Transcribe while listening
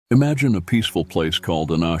Imagine a peaceful place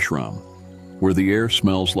called an ashram, where the air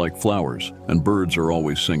smells like flowers and birds are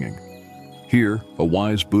always singing. Here, a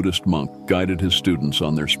wise Buddhist monk guided his students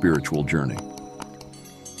on their spiritual journey.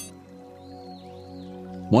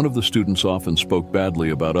 One of the students often spoke badly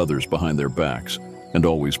about others behind their backs and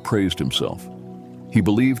always praised himself. He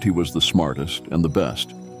believed he was the smartest and the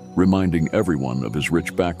best, reminding everyone of his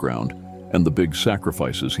rich background and the big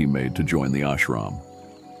sacrifices he made to join the ashram.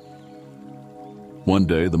 One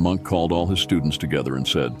day, the monk called all his students together and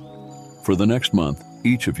said, "For the next month,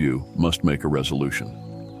 each of you must make a resolution.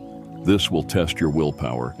 This will test your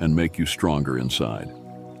willpower and make you stronger inside.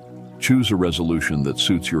 Choose a resolution that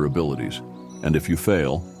suits your abilities, and if you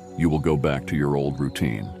fail, you will go back to your old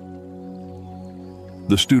routine."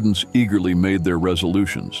 The students eagerly made their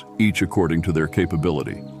resolutions, each according to their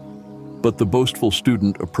capability. But the boastful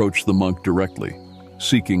student approached the monk directly,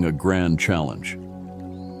 seeking a grand challenge.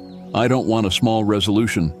 "I don't want a small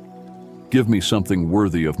resolution. Give me something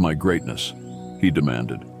worthy of my greatness," he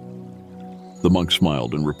demanded. The monk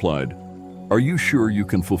smiled and replied, "Are you sure you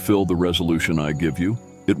can fulfill the resolution I give you?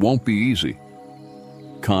 It won't be easy."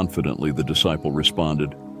 Confidently, the disciple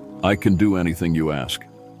responded, "I can do anything you ask."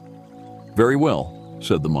 "Very well,"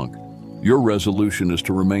 said the monk. "Your resolution is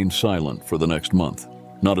to remain silent for the next month.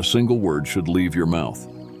 Not a single word should leave your mouth."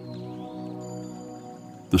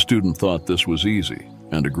 The student thought this was easy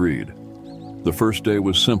and agreed. The first day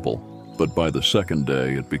was simple, but by the second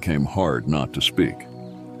day it became hard not to speak.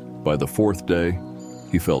 By the fourth day,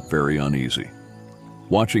 he felt very uneasy.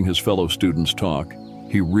 Watching his fellow students talk,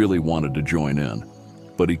 he really wanted to join in,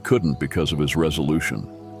 but he couldn't because of his resolution.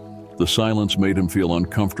 The silence made him feel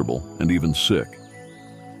uncomfortable and even sick.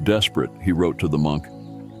 Desperate, he wrote to the monk,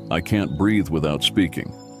 "I can't breathe without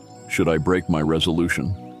speaking. Should I break my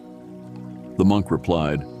resolution?" The monk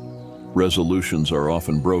replied, "Resolutions are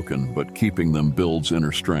often broken, but keeping them builds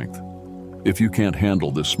inner strength. If you can't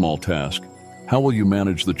handle this small task, how will you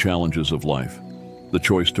manage the challenges of life? The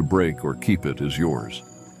choice to break or keep it is yours."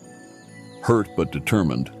 Hurt but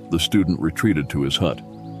determined, the student retreated to his hut,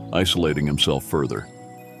 isolating himself further.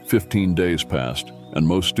 15 days passed, and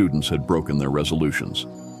most students had broken their resolutions.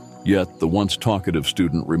 Yet, the once talkative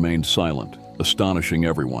student remained silent, astonishing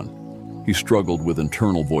everyone. He struggled with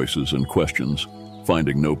internal voices and questions,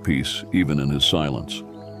 finding no peace even in his silence.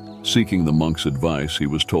 Seeking the monk's advice, he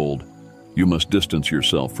was told, "You must distance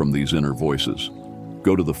yourself from these inner voices.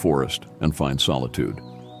 Go to the forest and find solitude."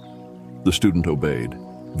 The student obeyed,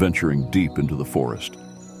 venturing deep into the forest.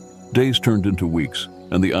 Days turned into weeks,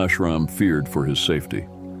 and the ashram feared for his safety.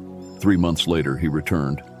 3 months later, he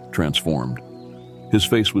returned, transformed. His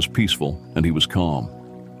face was peaceful, and he was calm.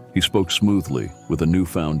 He spoke smoothly, with a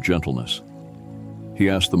newfound gentleness. He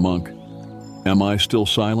asked the monk, "Am I still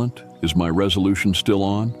silent? Is my resolution still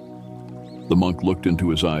on?" The monk looked into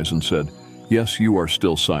his eyes and said, "Yes, you are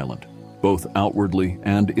still silent, both outwardly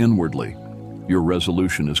and inwardly. Your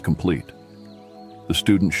resolution is complete." The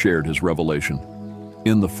student shared his revelation.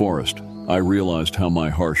 "In the forest, I realized how my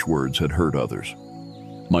harsh words had hurt others.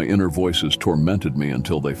 My inner voices tormented me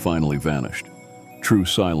until they finally vanished. True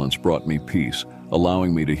silence brought me peace,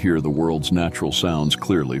 allowing me to hear the world's natural sounds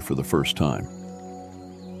clearly for the first time."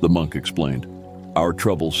 The monk explained, "Our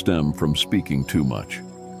troubles stem from speaking too much.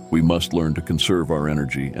 We must learn to conserve our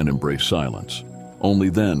energy and embrace silence. Only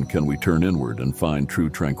then can we turn inward and find true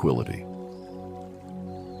tranquility."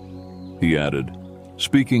 He added,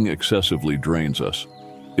 "Speaking excessively drains us.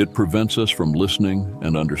 It prevents us from listening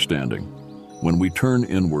and understanding. When we turn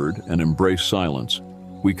inward and embrace silence,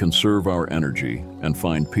 we conserve our energy and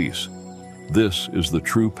find peace. This is the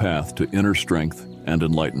true path to inner strength and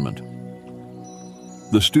enlightenment."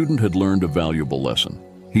 The student had learned a valuable lesson.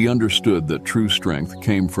 He understood that true strength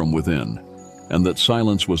came from within, and that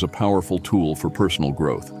silence was a powerful tool for personal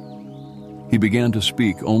growth. He began to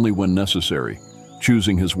speak only when necessary,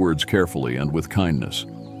 choosing his words carefully and with kindness.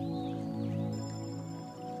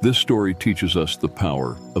 This story teaches us the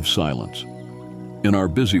power of silence. In our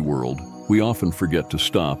busy world, we often forget to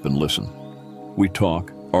stop and listen. We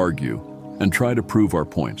talk, argue, and try to prove our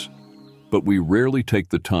points, but we rarely take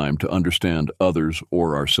the time to understand others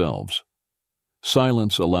or ourselves.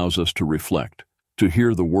 Silence allows us to reflect, to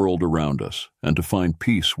hear the world around us, and to find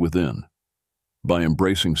peace within. By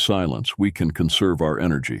embracing silence, we can conserve our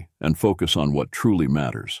energy and focus on what truly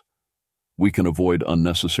matters. We can avoid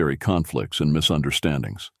unnecessary conflicts and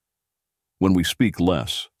misunderstandings. When we speak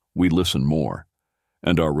less, we listen more,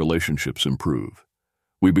 and our relationships improve.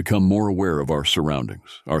 We become more aware of our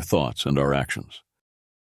surroundings, our thoughts, and our actions.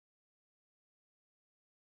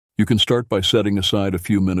 You can start by setting aside a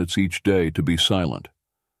few minutes each day to be silent.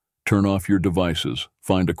 Turn off your devices,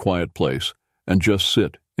 find a quiet place, and just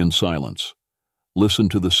sit in silence. Listen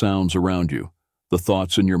to the sounds around you, the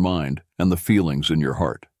thoughts in your mind, and the feelings in your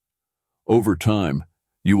heart. Over time,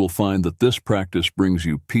 you will find that this practice brings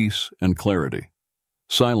you peace and clarity.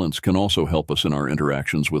 Silence can also help us in our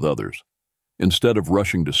interactions with others. Instead of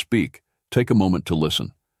rushing to speak, take a moment to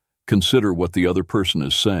listen. Consider what the other person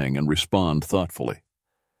is saying and respond thoughtfully.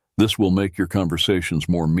 This will make your conversations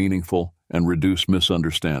more meaningful and reduce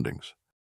misunderstandings.